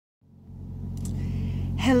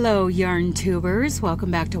Hello yarn tubers,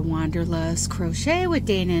 welcome back to Wanderlust Crochet with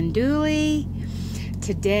Dana and Dooley.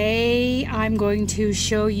 Today I'm going to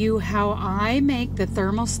show you how I make the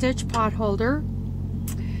thermal stitch pot holder.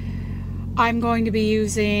 I'm going to be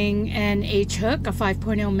using an H hook, a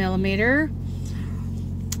 5.0 millimeter.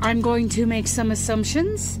 I'm going to make some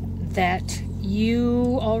assumptions that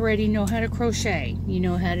you already know how to crochet. You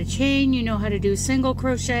know how to chain, you know how to do single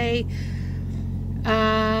crochet.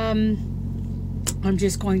 I'm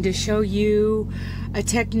just going to show you a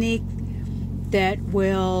technique that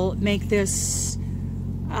will make this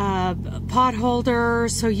pot holder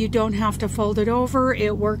so you don't have to fold it over.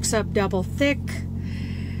 It works up double thick,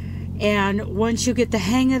 and once you get the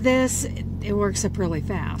hang of this, it works up really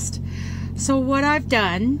fast. So what I've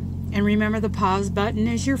done, and remember the pause button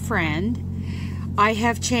is your friend, I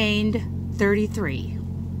have chained 33.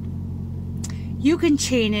 You can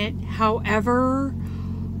chain it however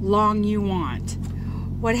long you want.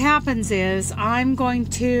 What happens is I'm going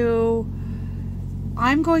to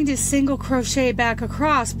single crochet back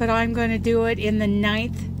across, but I'm going to do it in the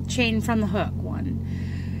 9th chain from the hook.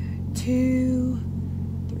 1, 2,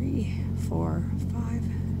 3, 4, 5,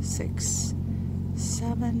 6,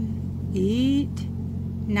 7, 8,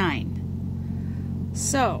 9.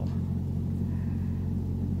 So,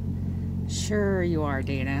 sure you are,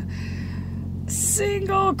 Dana.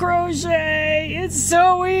 Single crochet, it's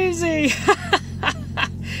so easy.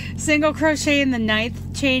 Single crochet in the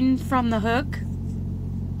 9th chain from the hook,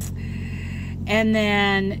 and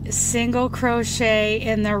then single crochet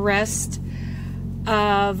in the rest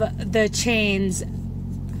of the chains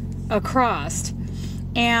across.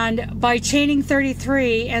 And by chaining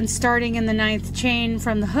 33 and starting in the 9th chain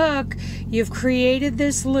from the hook, you've created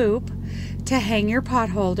this loop to hang your pot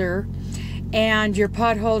holder, and your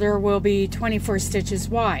pot holder will be 24 stitches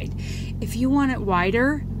wide. If you want it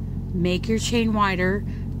wider, make your chain wider.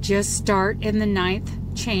 Just start in the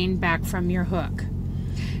 9th chain back from your hook.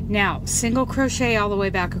 Now, single crochet all the way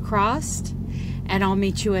back across, and I'll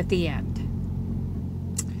meet you at the end.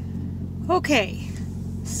 Okay,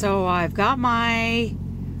 so I've got my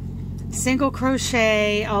single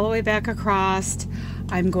crochet all the way back across.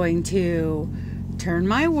 I'm going to turn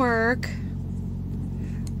my work.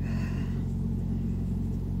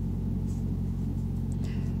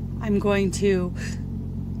 I'm going to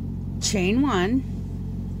chain 1.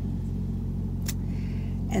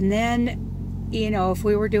 And then, you know, if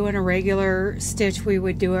we were doing a regular stitch, we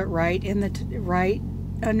would do it right in the right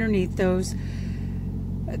underneath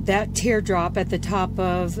that teardrop at the top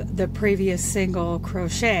of the previous single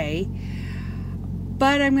crochet.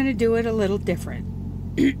 But I'm going to do it a little different.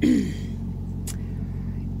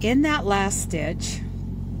 In that last stitch,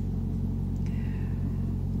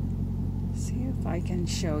 see if I can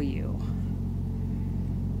show you.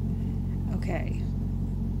 Okay.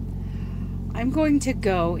 I'm going to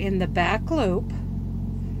go in the back loop,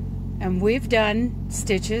 and we've done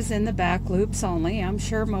stitches in the back loops only. I'm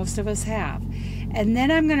sure most of us have. And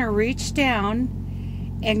then I'm going to reach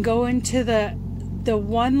down and go into the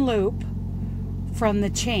one loop from the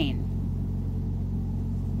chain,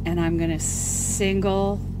 and I'm going to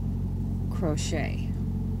single crochet.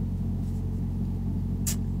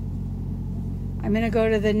 I'm going to go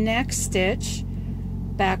to the next stitch,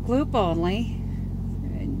 back loop only,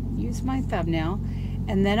 use my thumbnail,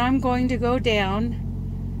 and then I'm going to go down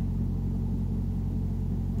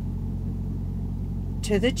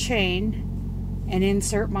to the chain and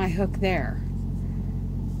insert my hook there.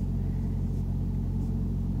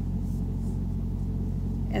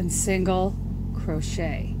 And single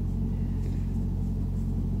crochet.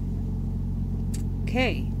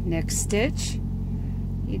 Okay, next stitch.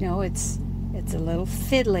 You know, it's a little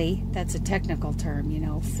fiddly. That's a technical term, you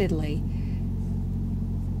know, fiddly.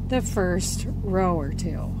 The first row or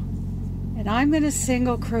two, and I'm going to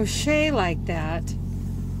single crochet like that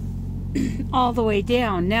all the way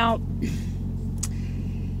down. Now,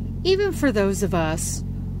 even for those of us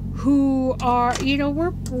who are, you know,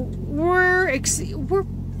 we're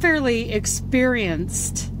fairly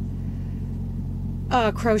experienced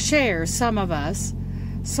crocheters, some of us.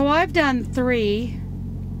 So I've done 3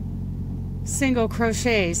 single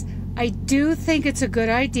crochets. I do think it's a good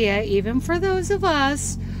idea, even for those of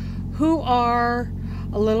us who are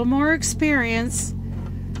a little more experienced,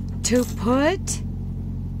 to put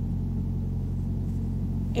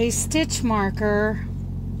a stitch marker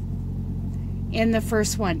in the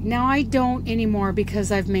first one. Now, I don't anymore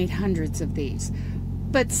because I've made hundreds of these,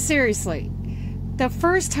 but seriously, the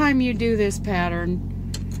first time you do this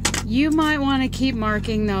pattern, you might want to keep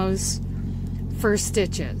marking those first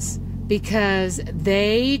stitches, because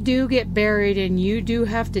they do get buried and you do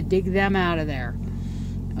have to dig them out of there.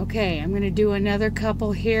 Okay, I'm going to do another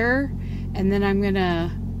couple here, and then I'm going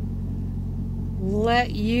to let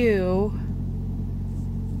you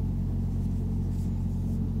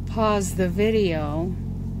pause the video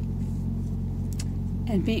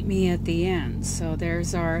and meet me at the end. So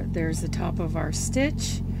there's the top of our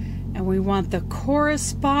stitch, and we want the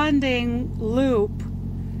corresponding loop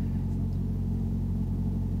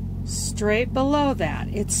straight below that.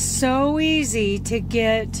 It's so easy to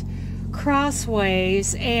get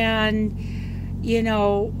crossways, and you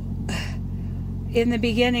know, in the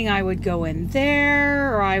beginning I would go in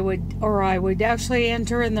there, or I would actually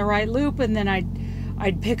enter in the right loop, and then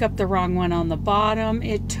I'd pick up the wrong one on the bottom.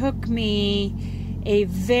 It took me a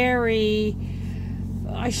very,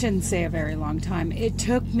 I shouldn't say a very long time, it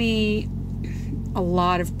took me a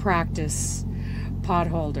lot of practice,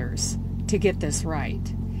 potholders, to get this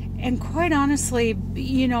right. And quite honestly,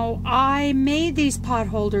 you know, I made these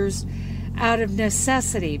potholders out of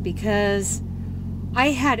necessity because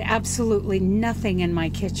I had absolutely nothing in my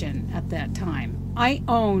kitchen at that time. I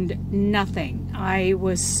owned nothing. I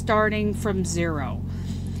was starting from zero.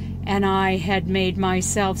 And I had made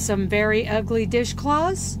myself some very ugly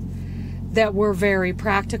dishcloths that were very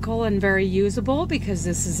practical and very usable because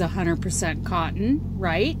this is 100% cotton,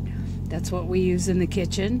 right? That's what we use in the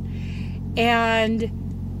kitchen. And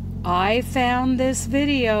I found this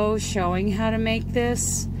video showing how to make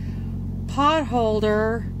this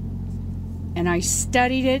potholder, and I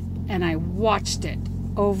studied it and I watched it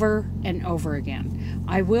over and over again.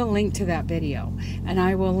 I will link to that video, and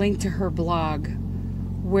I will link to her blog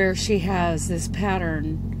where she has this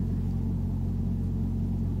pattern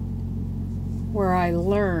where I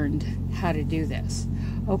learned how to do this.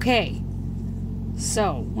 Okay,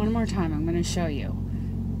 so one more time I'm going to show you.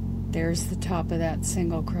 There's the top of that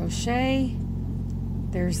single crochet.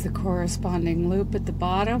 There's the corresponding loop at the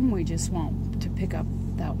bottom. We just want to pick up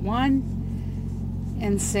that one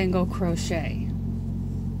and single crochet.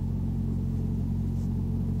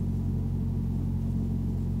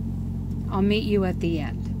 I'll meet you at the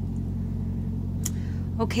end.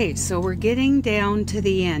 Okay, so we're getting down to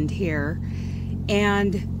the end here,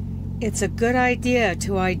 and it's a good idea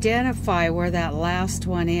to identify where that last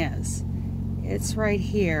one is. It's right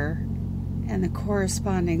here, and the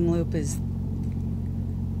corresponding loop is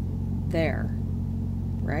there.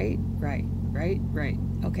 Right.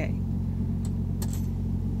 Okay.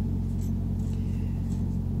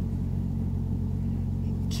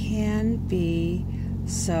 It can be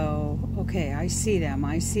so. Okay, I see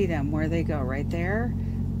them. Where they go. Right there,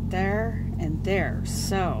 there, and there.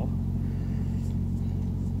 So,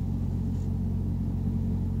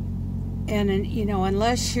 and you know,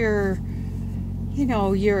 unless you're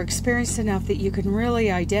experienced enough that you can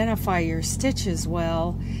really identify your stitches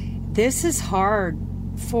well, this is hard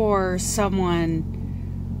for someone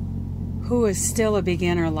who is still a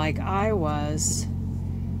beginner like I was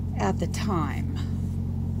at the time.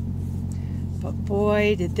 But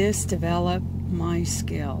boy, did this develop my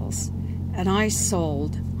skills. And I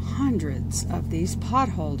sold hundreds of these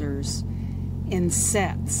potholders in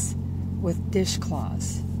sets with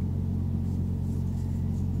dishcloths.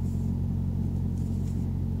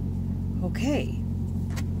 Okay,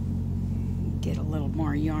 get a little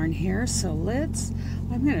more yarn here, so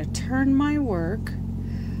I'm going to turn my work.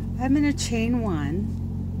 I'm going to chain one,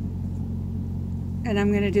 and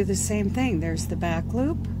I'm going to do the same thing. There's the back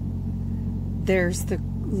loop, there's the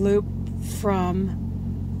loop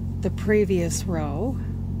from the previous row,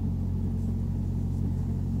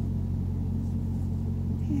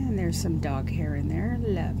 and there's some dog hair in there.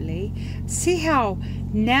 Lovely. See how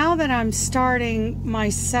now that I'm starting my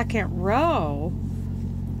second row,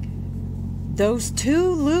 those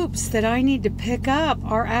two loops that I need to pick up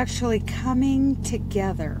are actually coming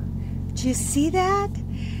together. Do you see that?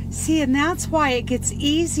 See, and that's why it gets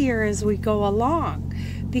easier as we go along,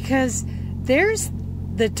 because there's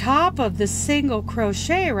the top of the single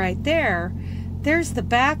crochet right there. There's the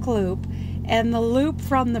back loop and the loop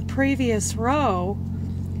from the previous row.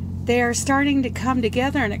 They are starting to come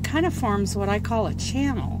together, and it kind of forms what I call a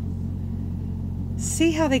channel.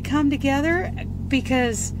 See how they come together?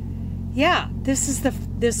 Because yeah, this is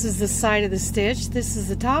the side of the stitch, this is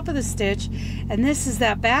the top of the stitch, and this is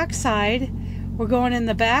that back side. We're going in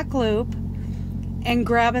the back loop and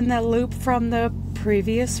grabbing the loop from the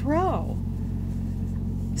previous row.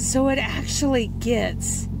 So it actually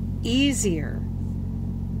gets easier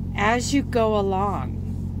as you go along.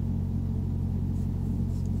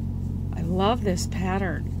 I love this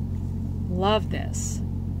pattern. Love this.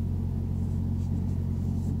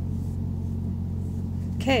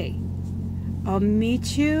 Okay, I'll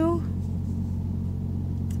meet you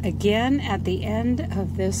again at the end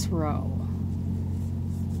of this row.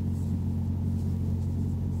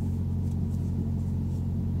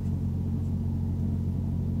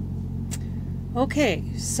 Okay,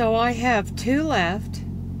 so I have 2 left.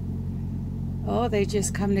 Oh, they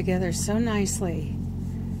just come together so nicely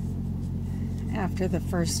after the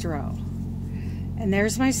first row. And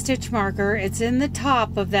there's my stitch marker. It's in the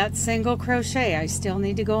top of that single crochet. I still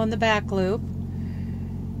need to go in the back loop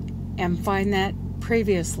and find that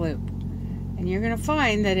previous loop. And you're going to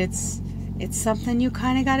find that it's something you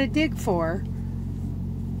kind of got to dig for.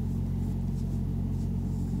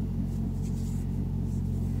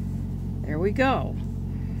 There we go.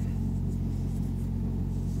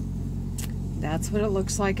 That's what it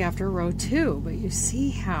looks like after row 2, but you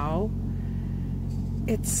see how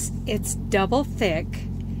it's double thick,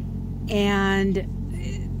 and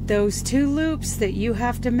those 2 loops that you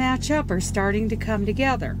have to match up are starting to come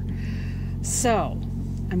together. So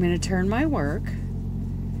I'm going to turn my work.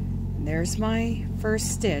 There's my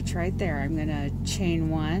first stitch right there. I'm going to chain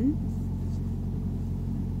 1.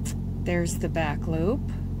 There's the back loop.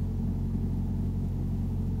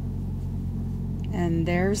 And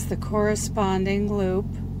there's the corresponding loop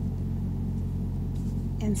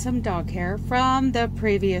and some dog hair from the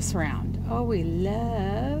previous round. Oh, we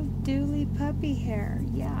love Dooley puppy hair.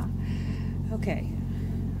 Yeah. Okay.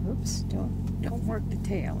 Oops, don't work the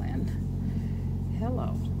tail in.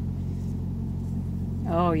 Hello.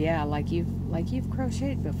 Oh yeah, like you've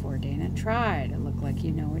crocheted before, Dana. Try to look like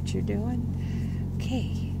you know what you're doing.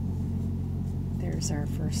 Okay. There's our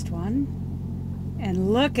first one.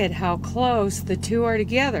 And look at how close the 2 are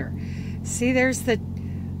together. See, there's the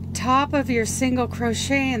top of your single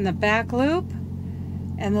crochet in the back loop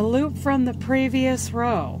and the loop from the previous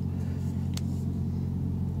row.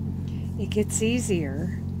 It gets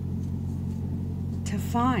easier to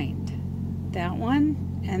find that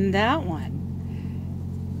one and that one.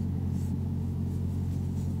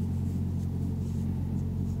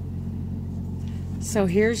 So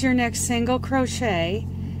here's your next single crochet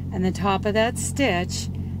and the top of that stitch,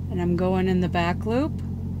 and I'm going in the back loop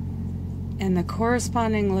and the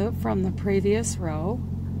corresponding loop from the previous row.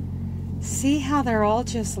 See how they're all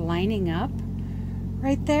just lining up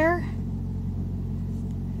right there?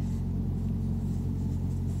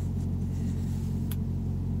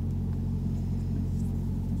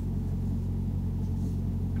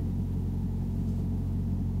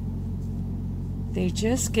 They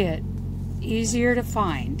just get easier to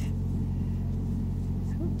find.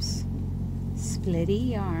 Oops.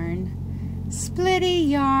 Splitty yarn. Splitty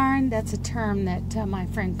yarn. That's a term that my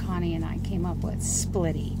friend Connie and I came up with.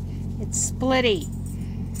 Splitty. It's splitty.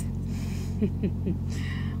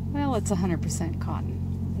 Well, it's 100%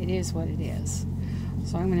 cotton. It is what it is.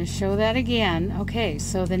 So I'm going to show that again. Okay,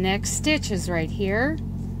 so the next stitch is right here.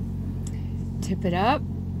 Tip it up.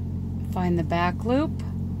 Find the back loop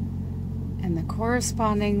and the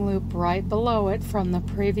corresponding loop right below it from the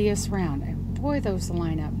previous round. And boy, those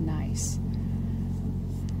line up nice.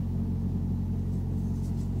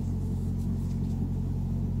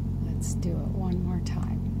 Let's do it one more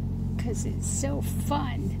time because it's so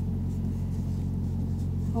fun.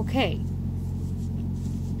 Okay,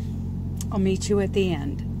 I'll meet you at the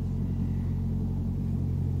end.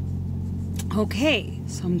 Okay,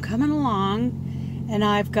 so I'm coming along and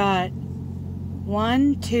I've got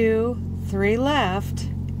 1, 2, 3 left.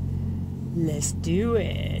 Let's do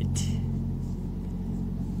it.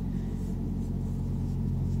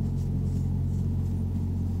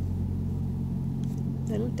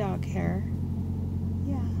 Little dog hair.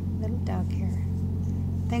 Yeah, little dog hair.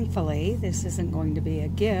 Thankfully, this isn't going to be a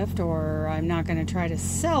gift, or I'm not going to try to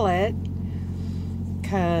sell it,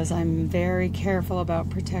 because I'm very careful about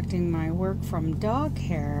protecting my work from dog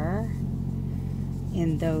hair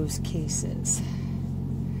in those cases.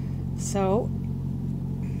 So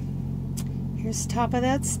here's the top of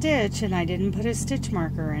that stitch, and I didn't put a stitch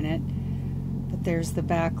marker in it, but there's the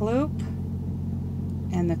back loop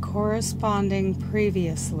and the corresponding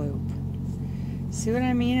previous loop. See what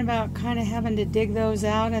I mean about kind of having to dig those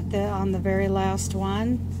out at on the very last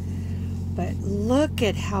one? But look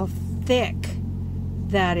at how thick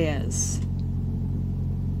that is.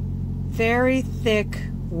 Very thick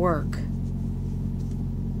work.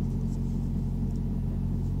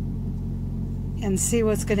 And see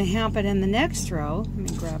what's going to happen in the next row. Let me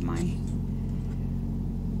grab my...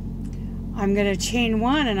 I'm going to chain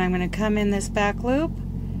 1 and I'm going to come in this back loop,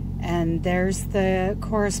 and there's the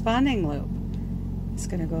corresponding loop. It's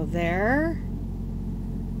going to go there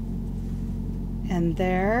and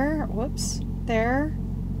there, whoops, there,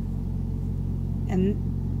 and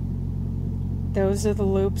those are the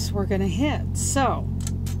loops we're going to hit. So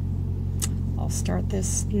I'll start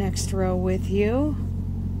this next row with you.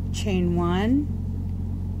 Chain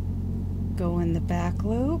 1, go in the back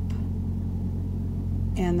loop,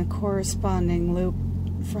 and the corresponding loop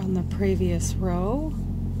from the previous row,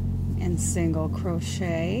 and single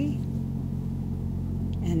crochet.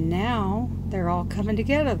 And now they're all coming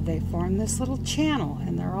together. They form this little channel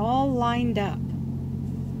and they're all lined up.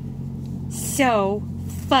 So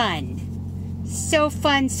fun. So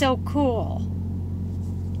fun, so cool.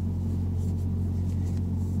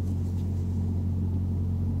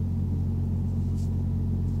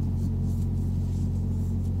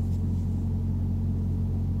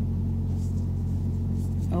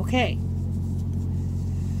 Okay.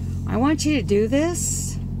 I want you to do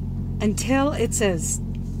this until it's as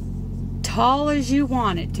tall as you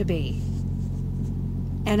want it to be.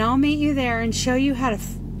 And I'll meet you there and show you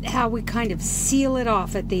how we kind of seal it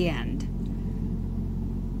off at the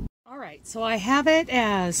end. Alright, so I have it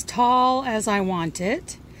as tall as I want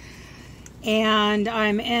it. And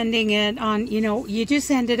I'm ending it on, you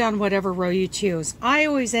just end it on whatever row you choose. I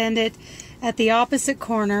always end it at the opposite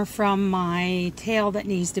corner from my tail that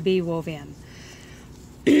needs to be woven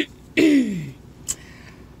in.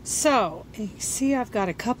 So, you see I've got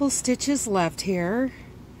a couple stitches left here.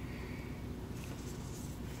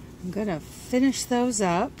 I'm going to finish those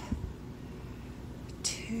up.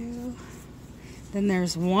 2. Then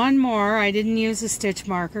there's one more. I didn't use a stitch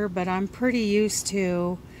marker, but I'm pretty used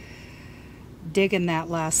to digging that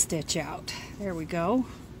last stitch out. There we go.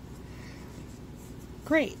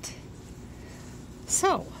 Great.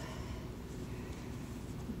 So,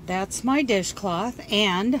 that's my dishcloth,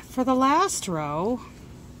 and for the last row,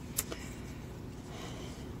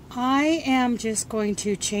 I am just going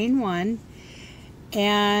to chain 1,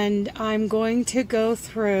 and I'm going to go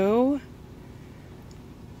through,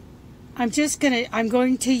 I'm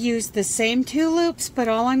going to use the same 2 loops, but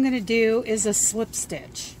all I'm going to do is a slip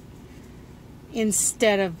stitch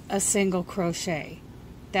instead of a single crochet.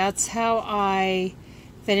 That's how I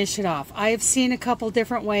finish it off. I have seen a couple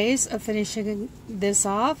different ways of finishing this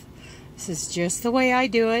off. This is just the way I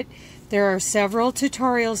do it. There are several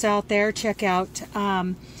tutorials out there. Check out.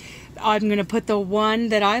 I'm going to put the one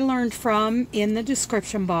that I learned from in the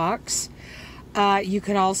description box. You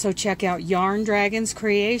can also check out Yarn Dragon's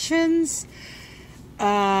Creations.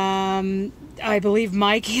 I believe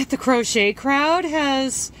Mikey at the Crochet Crowd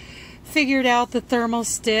has figured out the thermal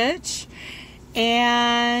stitch.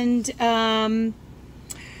 And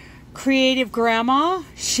Creative Grandma,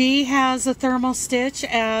 she has a thermal stitch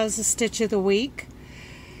as a stitch of the week.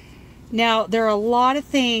 Now, there are a lot of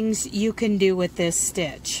things you can do with this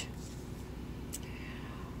stitch.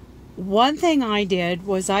 One thing I did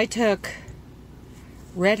was I took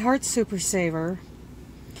Red Heart Super Saver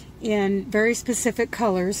in very specific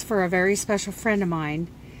colors for a very special friend of mine,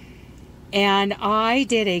 and I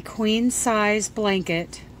did a queen size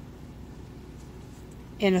blanket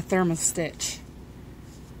in a thermal stitch.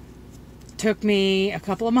 Took me a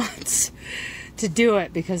couple of months to do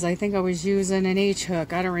it because I think I was using an H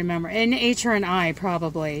hook. I don't remember. An H or an I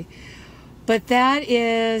probably. But that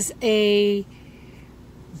is a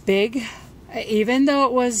big, even though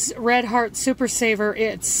it was Red Heart Super Saver,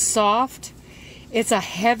 it's soft. It's a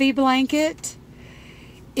heavy blanket.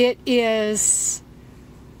 It is,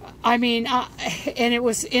 I mean, and it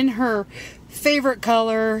was in her favorite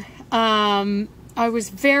color. I was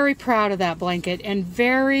very proud of that blanket and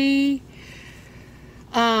very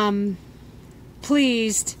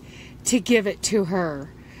pleased to give it to her.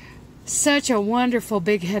 Such a wonderful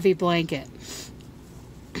big heavy blanket.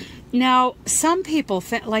 Now, some people,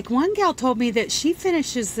 like one gal told me that she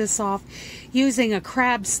finishes this off using a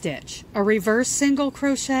crab stitch, a reverse single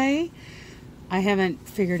crochet. I haven't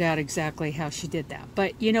figured out exactly how she did that,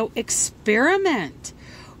 but experiment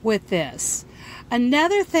with this.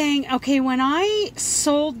 Another thing, okay, when I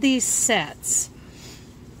sold these sets,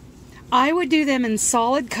 I would do them in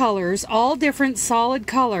solid colors, all different solid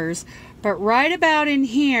colors, but right about in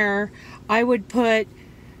here, I would put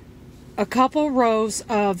a couple rows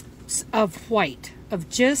of white, of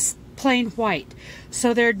just plain white.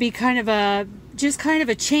 So there'd be kind of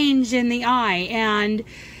a change in the eye. And,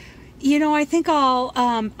 I think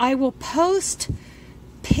I will post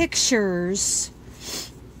pictures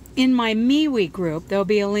in my MeWe group. There'll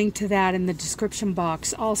be a link to that in the description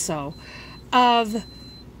box also, of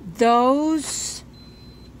those,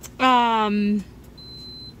 let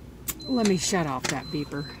me shut off that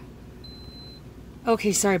beeper.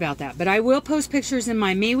 Okay, sorry about that, but I will post pictures in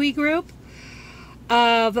my MeWe group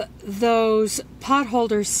of those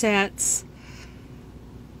potholder sets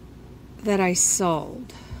that I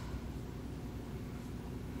sold.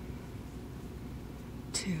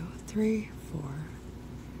 2, 3,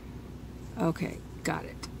 Okay, got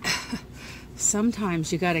it.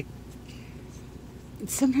 Sometimes you gotta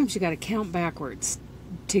count backwards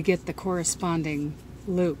to get the corresponding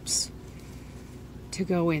loops to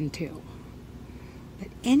go into. But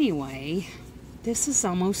anyway, this is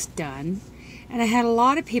almost done. And I had a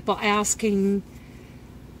lot of people asking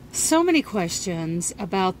so many questions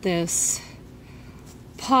about this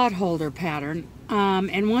potholder pattern.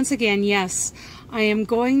 And once again, yes, I am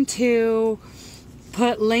going to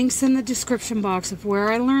put links in the description box of where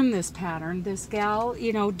I learned this pattern. This gal,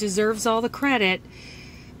 you know, deserves all the credit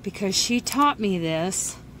because she taught me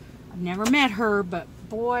this. I've never met her, but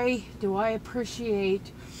boy, do I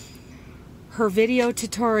appreciate her video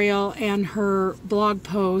tutorial and her blog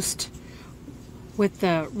post with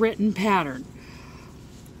the written pattern.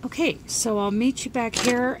 Okay, so I'll meet you back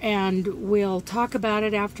here and we'll talk about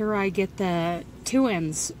it after I get the two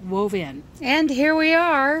ends wove in. And here we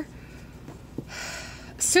are.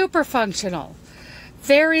 Super functional.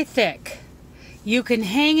 Very thick. You can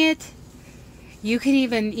hang it. You can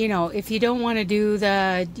even, you know, if you don't want to do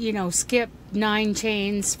the, you know, skip 9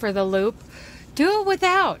 chains for the loop, do it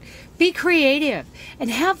without. Be creative and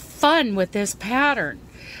have fun with this pattern.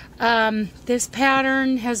 This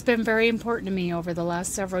pattern has been very important to me over the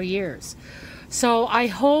last several years. So I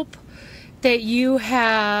hope that you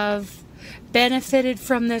have benefited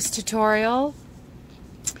from this tutorial,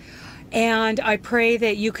 and I pray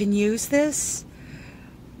that you can use this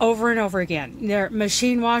over and over again. They're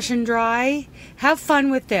machine wash and dry. Have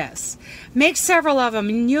fun with this. Make several of them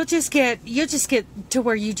and you'll just get to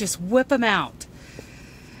where you just whip them out.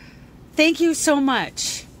 Thank you so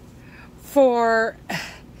much for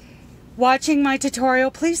watching my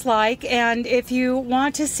tutorial. Please like, and if you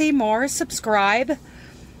want to see more, subscribe.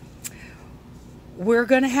 We're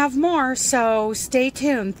going to have more, so stay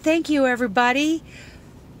tuned. Thank you, everybody.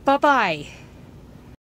 Bye-bye.